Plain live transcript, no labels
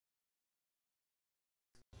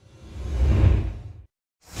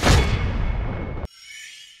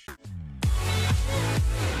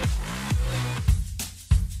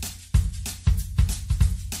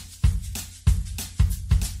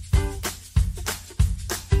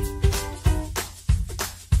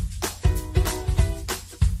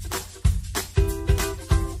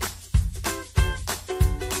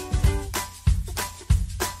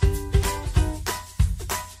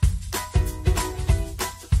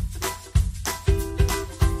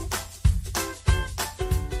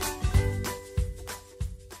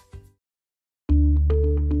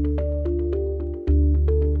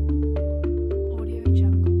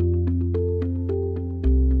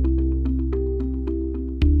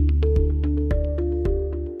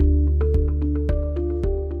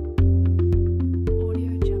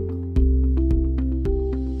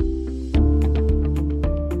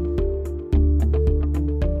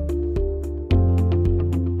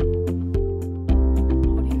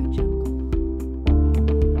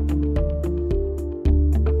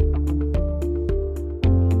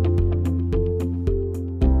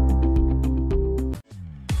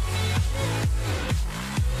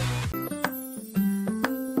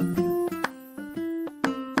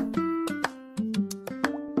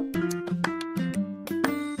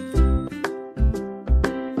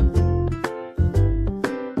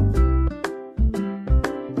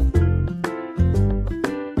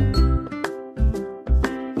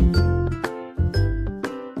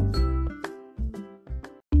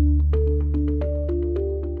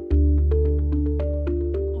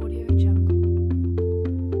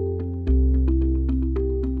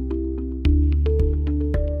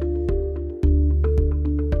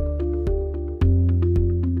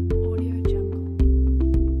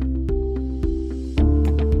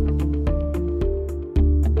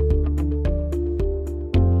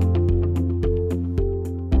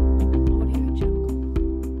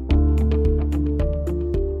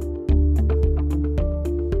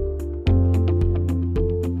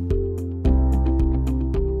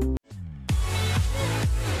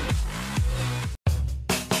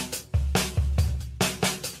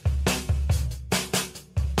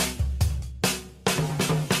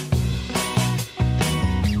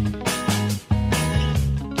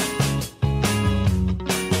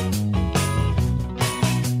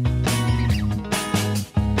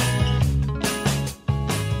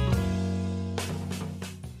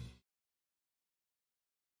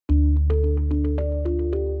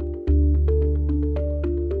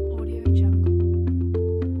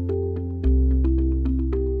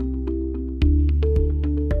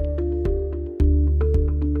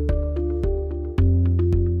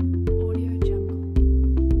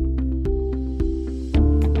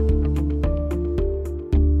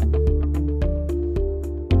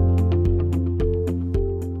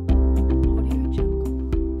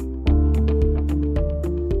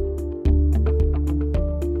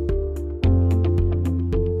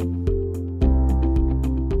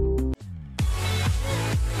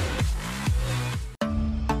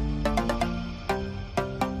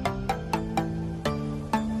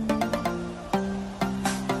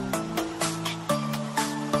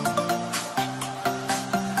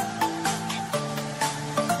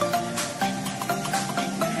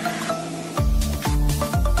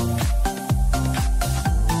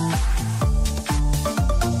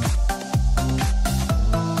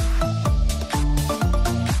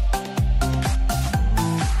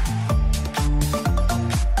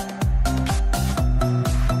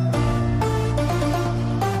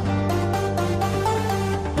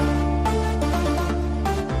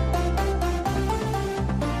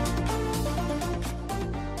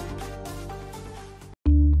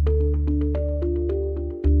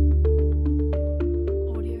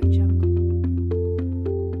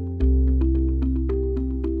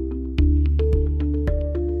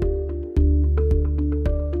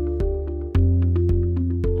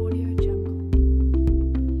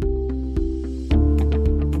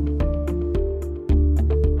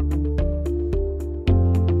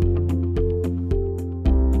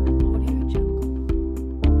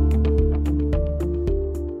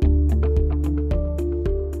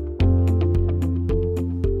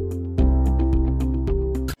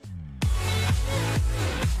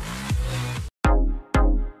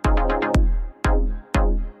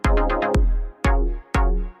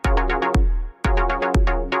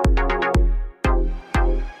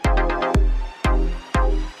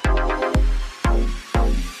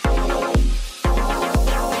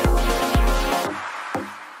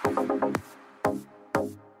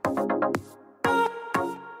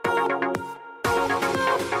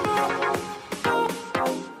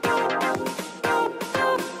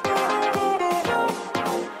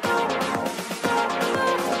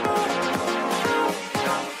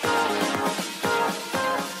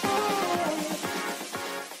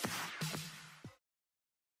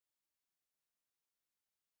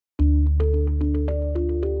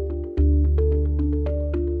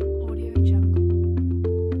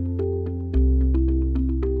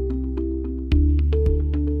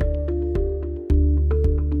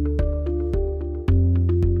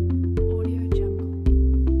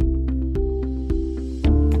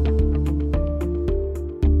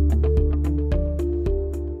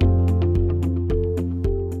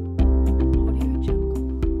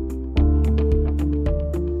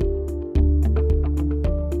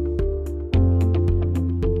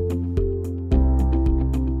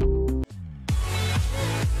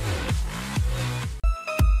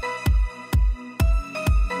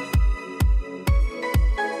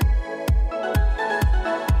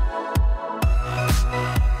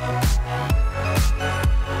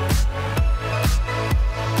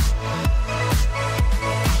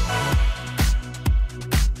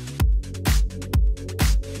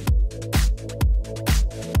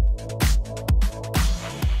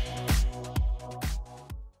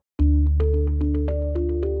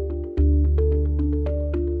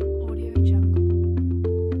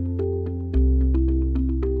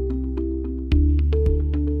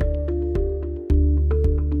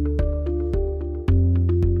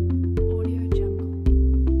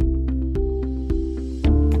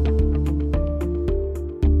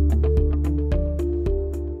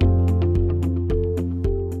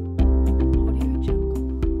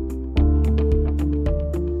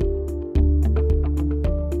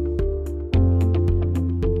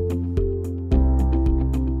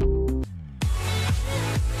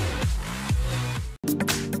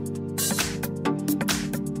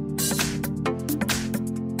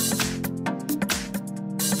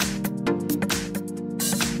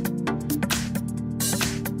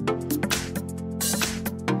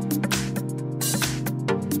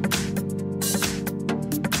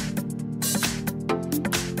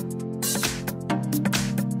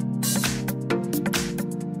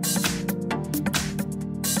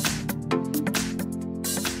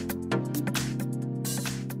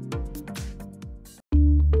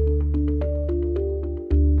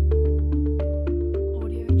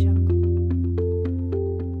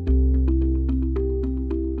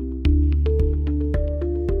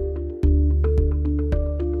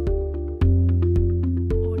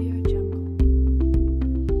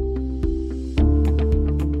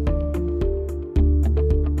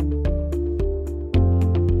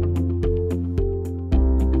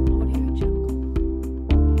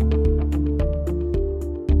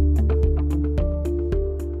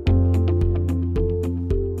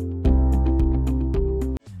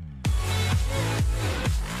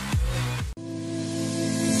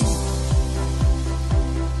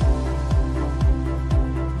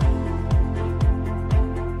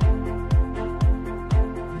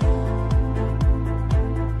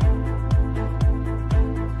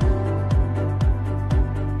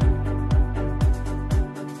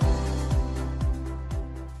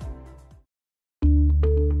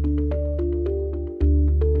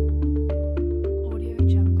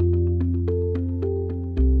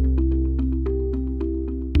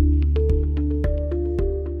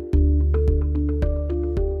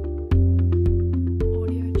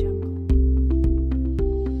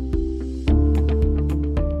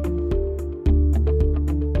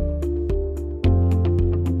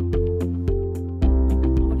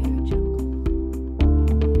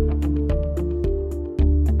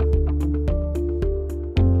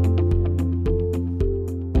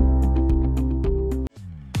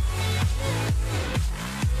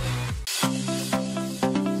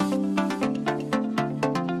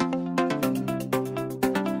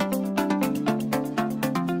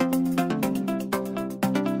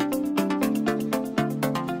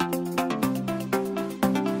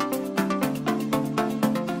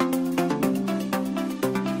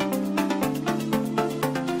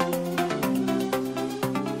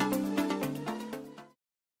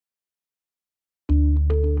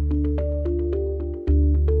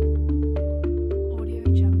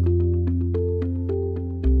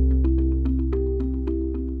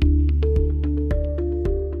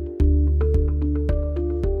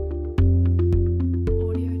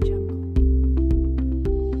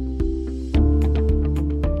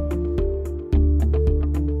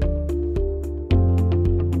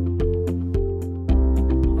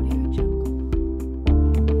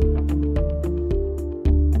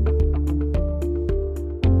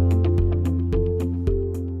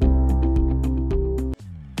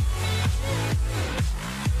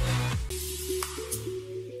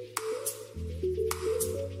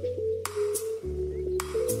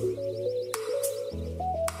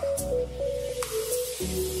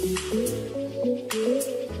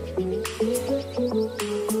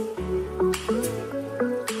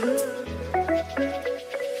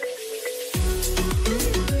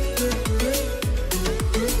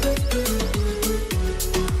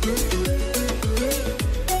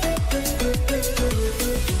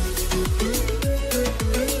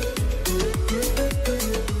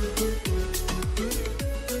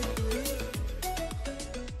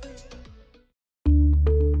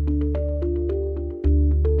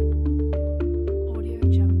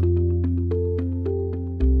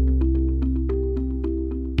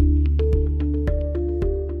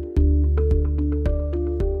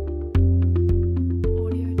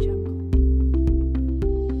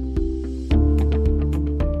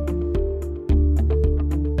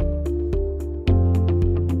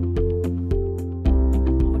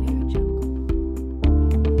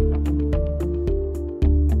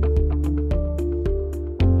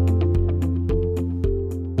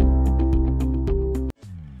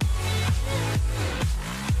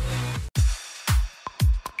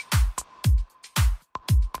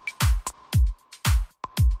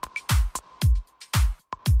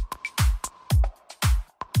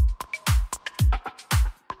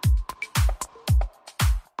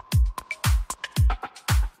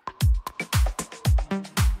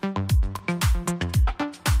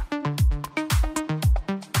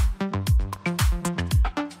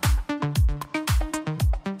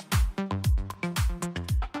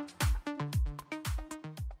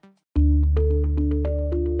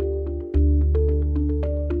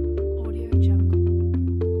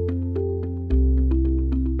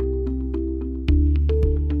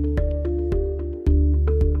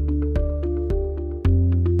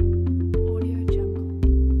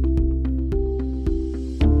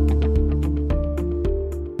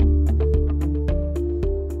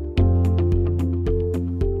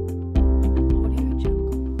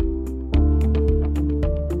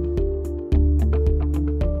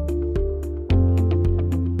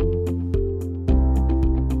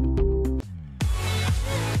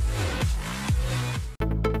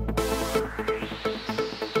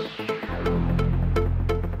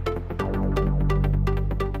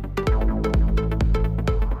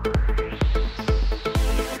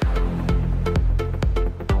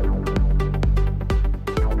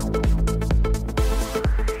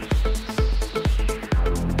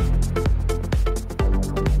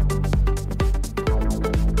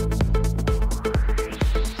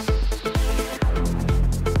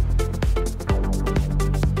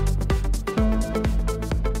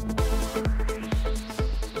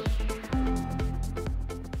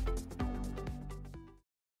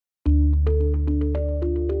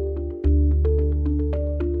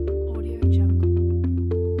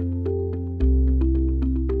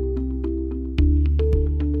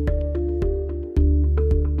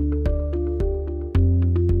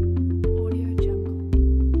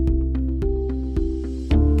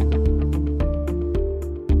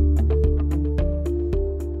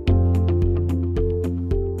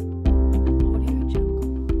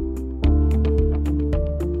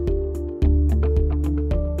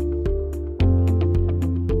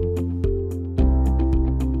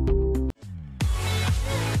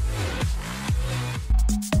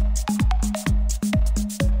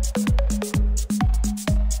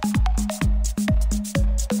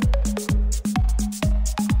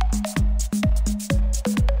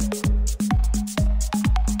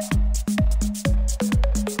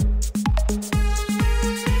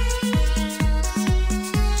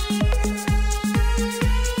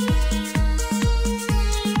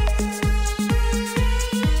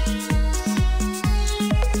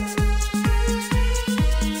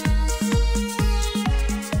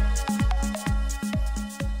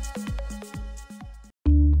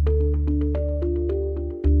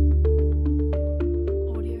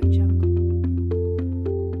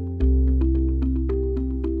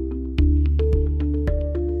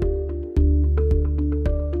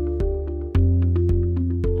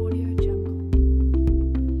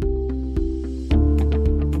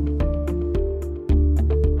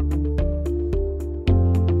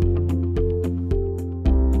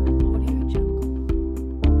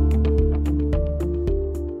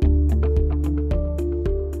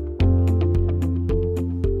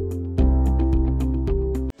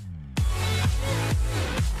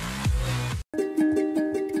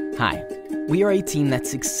Hi, we are a team that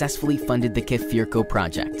successfully funded the Kefirko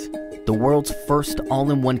project, the world's first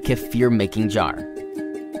all-in-one kefir making jar.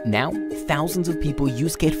 Now, thousands of people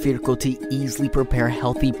use Kefirko to easily prepare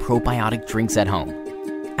healthy probiotic drinks at home.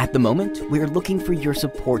 At the moment, we are looking for your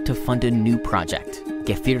support to fund a new project,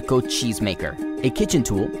 Kefirko Cheese Maker, a kitchen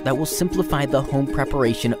tool that will simplify the home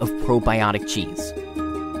preparation of probiotic cheese.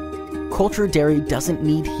 Cultured dairy doesn't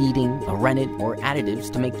need heating, a rennet, or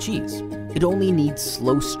additives to make cheese. It only needs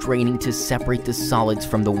slow straining to separate the solids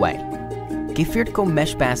from the whey. Kefirko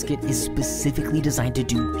Mesh Basket is specifically designed to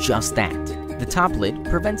do just that. The top lid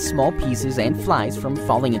prevents small pieces and flies from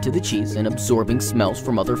falling into the cheese and absorbing smells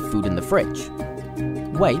from other food in the fridge.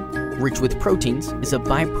 Whey, rich with proteins, is a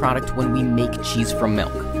byproduct when we make cheese from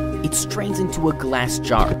milk. It strains into a glass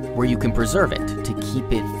jar where you can preserve it to keep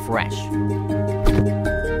it fresh.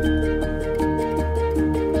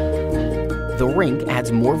 The ring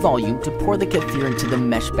adds more volume to pour the kefir into the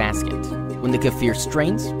mesh basket. When the kefir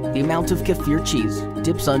strains, the amount of kefir cheese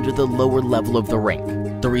dips under the lower level of the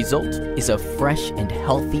ring. The result is a fresh and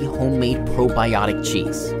healthy homemade probiotic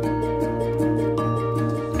cheese.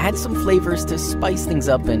 Add some flavors to spice things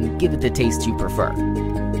up and give it the taste you prefer.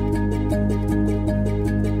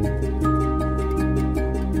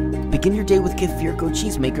 Begin your day with Kefirko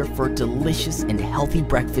Cheesemaker for a delicious and healthy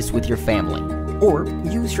breakfast with your family. Or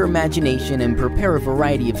use your imagination and prepare a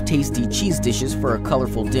variety of tasty cheese dishes for a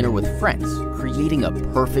colorful dinner with friends, creating a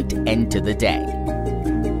perfect end to the day.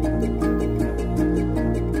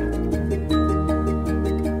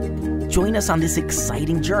 Join us on this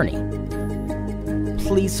exciting journey.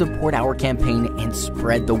 Please support our campaign and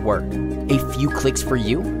spread the word. A few clicks for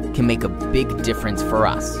you can make a big difference for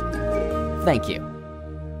us. Thank you.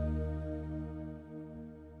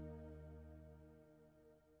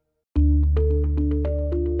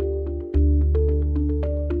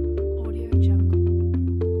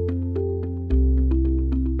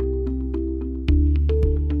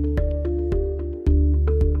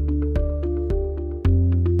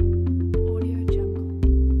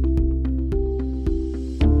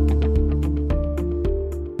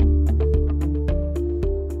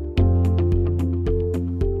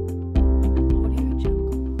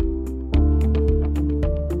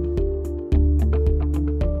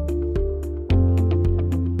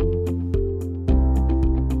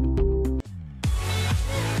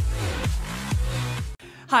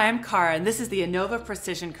 Hi, I'm Cara, and this is the Innova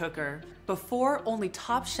Precision Cooker. Before, only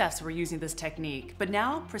top chefs were using this technique, but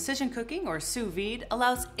now precision cooking, or sous vide,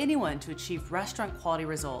 allows anyone to achieve restaurant quality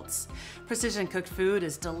results. Precision cooked food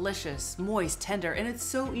is delicious, moist, tender, and it's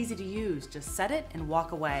so easy to use. Just set it and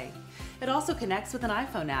walk away. It also connects with an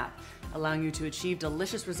iPhone app, allowing you to achieve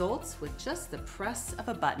delicious results with just the press of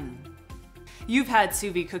a button. You've had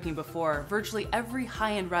sous vide cooking before. Virtually every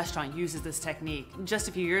high-end restaurant uses this technique. Just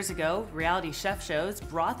a few years ago, reality chef shows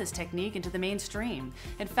brought this technique into the mainstream.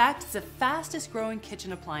 In fact, it's the fastest growing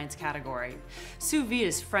kitchen appliance category. Sous vide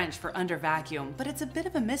is French for under vacuum, but it's a bit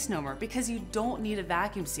of a misnomer because you don't need a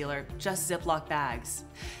vacuum sealer, just Ziploc bags.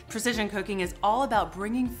 Precision cooking is all about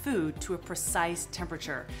bringing food to a precise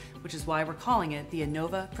temperature, which is why we're calling it the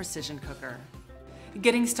Innova Precision Cooker.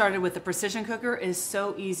 Getting started with the precision cooker is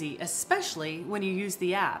so easy, especially when you use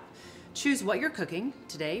the app. Choose what you're cooking.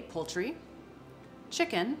 Today, poultry,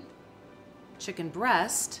 chicken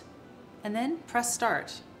breast, and then press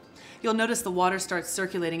start. You'll notice the water starts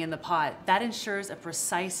circulating in the pot. That ensures a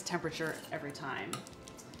precise temperature every time.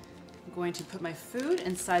 I'm going to put my food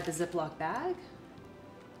inside the Ziploc bag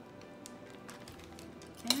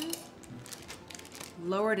and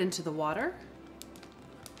lower it into the water.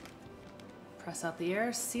 Press out the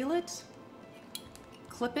air, seal it,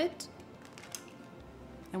 clip it,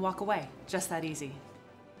 and walk away. Just that easy.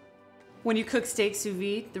 When you cook steak sous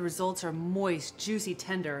vide, the results are moist, juicy,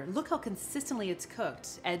 tender. Look how consistently it's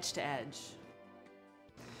cooked, edge to edge.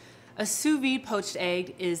 A sous vide poached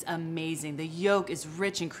egg is amazing. The yolk is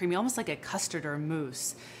rich and creamy, almost like a custard or a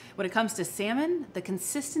mousse. When it comes to salmon, the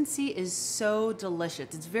consistency is so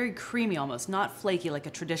delicious. It's very creamy almost, not flaky like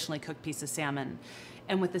a traditionally cooked piece of salmon.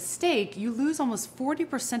 And with the steak, you lose almost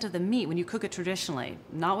 40% of the meat when you cook it traditionally.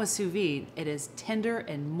 Not with sous vide. It is tender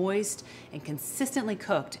and moist and consistently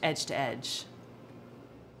cooked edge to edge.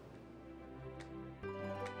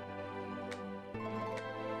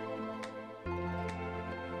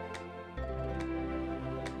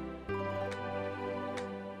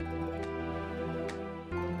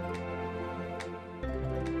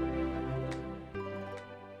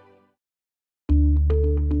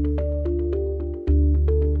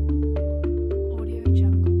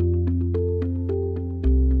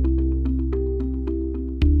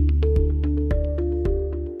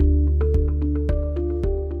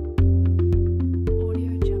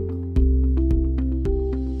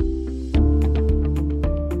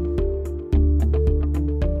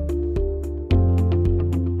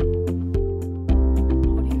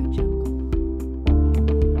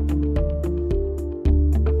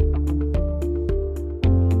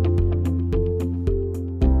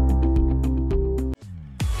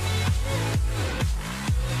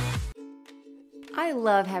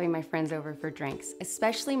 love having my friends over for drinks,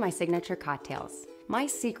 especially my signature cocktails. My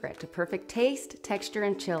secret to perfect taste, texture,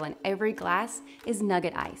 and chill in every glass is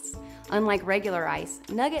nugget ice. Unlike regular ice,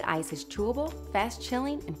 nugget ice is chewable, fast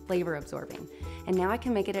chilling, and flavor absorbing. And now I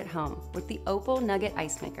can make it at home with the Opal Nugget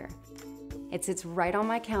Ice Maker. It sits right on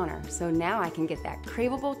my counter, so now I can get that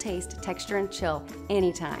craveable taste, texture, and chill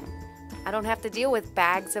anytime. I don't have to deal with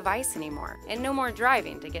bags of ice anymore, and no more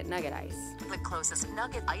driving to get nugget ice. The closest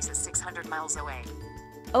nugget ice is 600 miles away.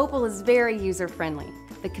 Opal is very user-friendly.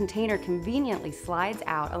 The container conveniently slides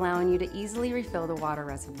out, allowing you to easily refill the water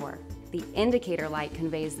reservoir. The indicator light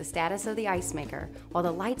conveys the status of the ice maker, while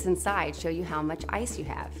the lights inside show you how much ice you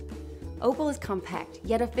have. Opal is compact,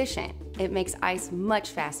 yet efficient. It makes ice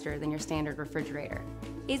much faster than your standard refrigerator.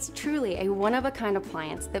 It's truly a one-of-a-kind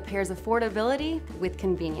appliance that pairs affordability with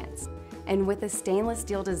convenience. And with a stainless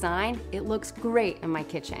steel design, it looks great in my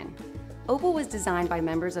kitchen. Opal was designed by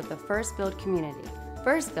members of the First Build community.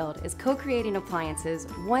 First Build is co-creating appliances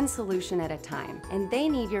one solution at a time, and they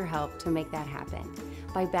need your help to make that happen.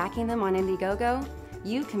 By backing them on Indiegogo,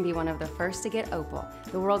 you can be one of the first to get Opal,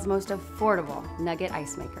 the world's most affordable nugget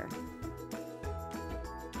ice maker.